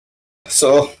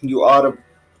So you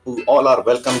all are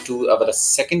welcome to our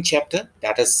second chapter,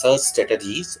 that is search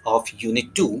strategies of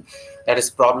Unit 2, that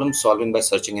is problem solving by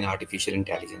searching in artificial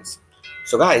intelligence.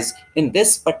 So guys, in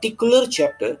this particular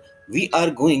chapter, we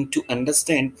are going to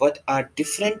understand what are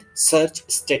different search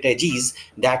strategies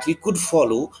that we could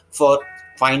follow for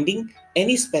finding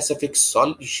any specific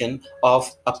solution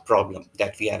of a problem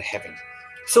that we are having.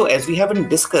 So as we haven't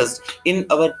discussed in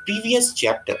our previous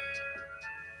chapter,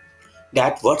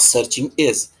 that what searching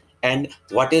is and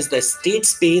what is the state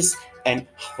space and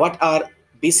what are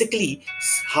basically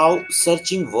how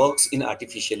searching works in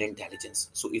artificial intelligence.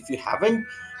 So if you haven't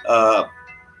uh,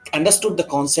 understood the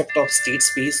concept of state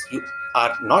space, you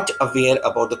are not aware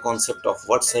about the concept of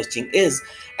what searching is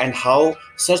and how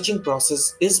searching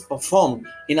process is performed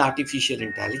in artificial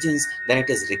intelligence, then it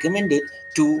is recommended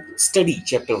to study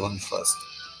chapter 1 first.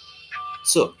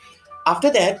 So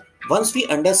after that, once we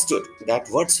understood that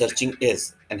what searching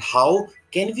is and how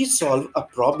can we solve a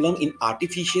problem in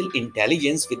artificial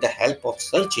intelligence with the help of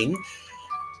searching,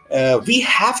 we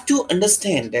have to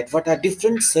understand that what are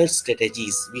different search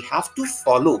strategies we have to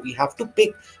follow. We have to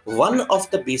pick one of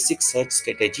the basic search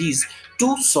strategies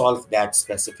to solve that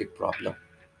specific problem,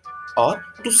 or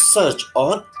to search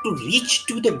or to reach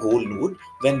to the goal node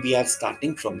when we are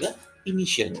starting from the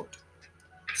initial node.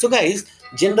 So guys,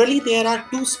 generally there are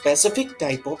two specific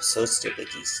type of search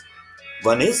strategies.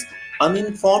 One is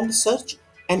uninformed search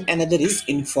and another is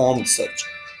informed search.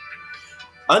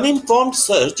 Uninformed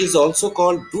search is also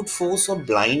called brute force or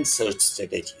blind search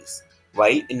strategies,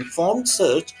 while informed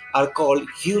search are called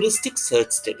heuristic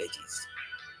search strategies.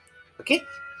 Okay?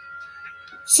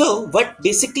 So what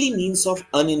basically means of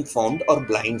uninformed or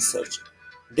blind search?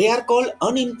 They are called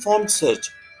uninformed search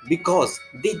because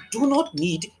they do not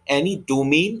need any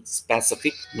domain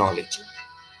specific knowledge.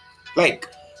 Like,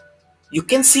 you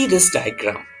can see this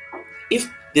diagram. If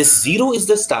this 0 is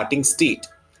the starting state,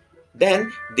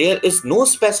 then there is no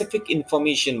specific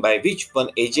information by which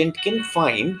one agent can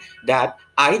find that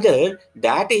either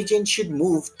that agent should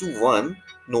move to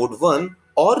node 1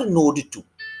 or node 2.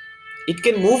 It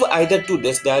can move either to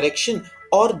this direction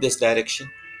or this direction.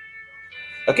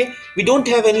 Okay, we don't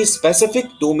have any specific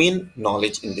domain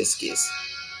knowledge in this case.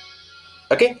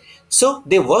 Okay, so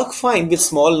they work fine with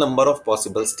small number of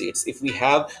possible states. If we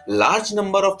have large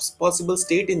number of possible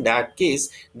state, in that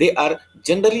case they are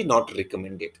generally not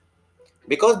recommended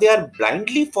because they are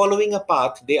blindly following a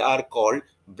path. They are called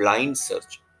blind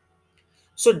search.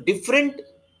 So different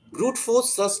brute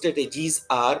force search strategies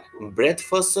are breadth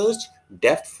first search,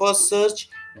 depth first search,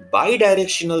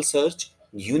 bidirectional search,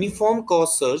 uniform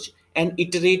cause search, and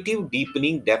iterative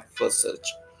deepening depth first search.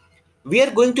 We are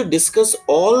going to discuss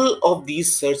all of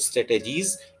these search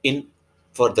strategies in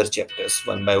further chapters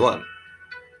one by one.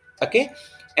 Okay,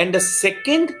 and the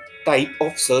second type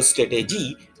of search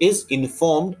strategy is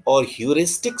informed or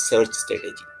heuristic search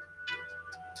strategy.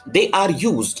 They are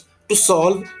used to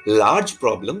solve large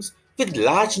problems with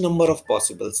large number of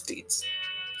possible states.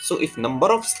 So if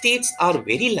number of states are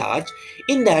very large,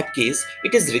 in that case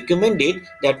it is recommended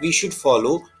that we should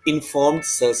follow informed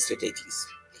search strategies.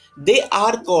 They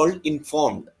are called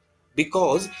informed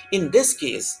because in this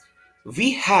case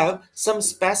we have some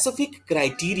specific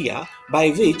criteria by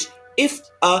which if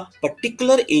a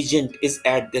particular agent is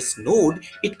at this node,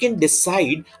 it can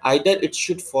decide either it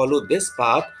should follow this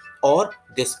path or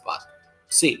this path.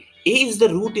 Say A is the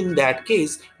root. In that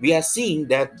case, we are seeing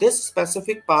that this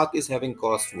specific path is having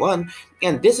cost 1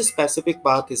 and this specific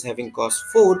path is having cost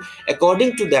 4.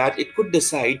 According to that, it could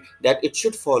decide that it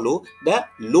should follow the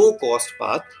low cost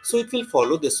path, so it will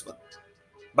follow this one.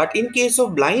 But in case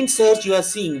of blind search, you are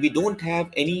seeing we don't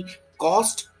have any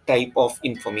cost type of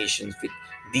information with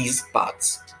these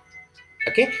paths.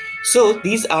 Okay, so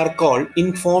these are called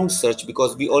informed search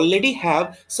because we already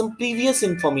have some previous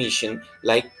information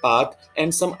like path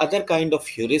and some other kind of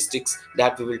heuristics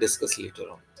that we will discuss later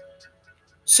on.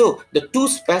 So the two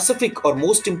specific or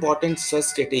most important search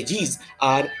strategies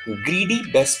are greedy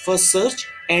best first search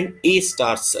and A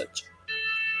star search.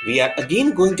 We are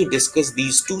again going to discuss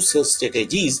these two search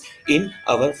strategies in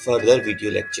our further video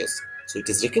lectures. So it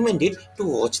is recommended to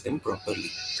watch them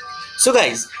properly. So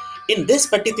guys, in this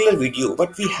particular video,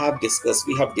 what we have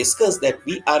discussed that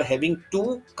we are having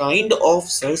two kind of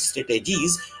search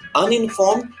strategies: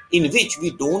 uninformed, in which we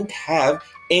don't have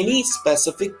any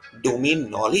specific domain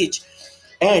knowledge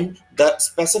and the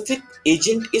specific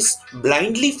agent is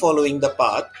blindly following the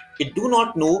path. It do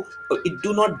not know, it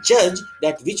do not judge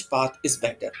that which path is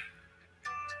better.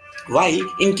 While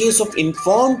in case of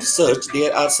informed search,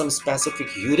 there are some specific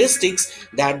heuristics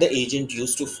that the agent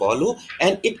used to follow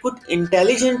and it could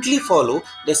intelligently follow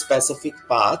the specific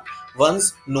path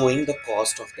once knowing the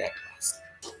cost of that mask.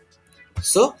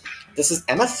 So this is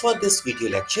enough for this video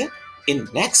lecture. In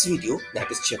next video, that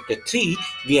is chapter 3,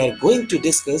 we are going to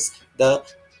discuss the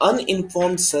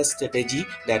uninformed search strategy,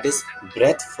 that is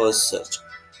breadth first search.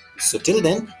 So till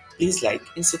then, please like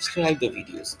and subscribe the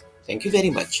videos. Thank you very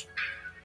much.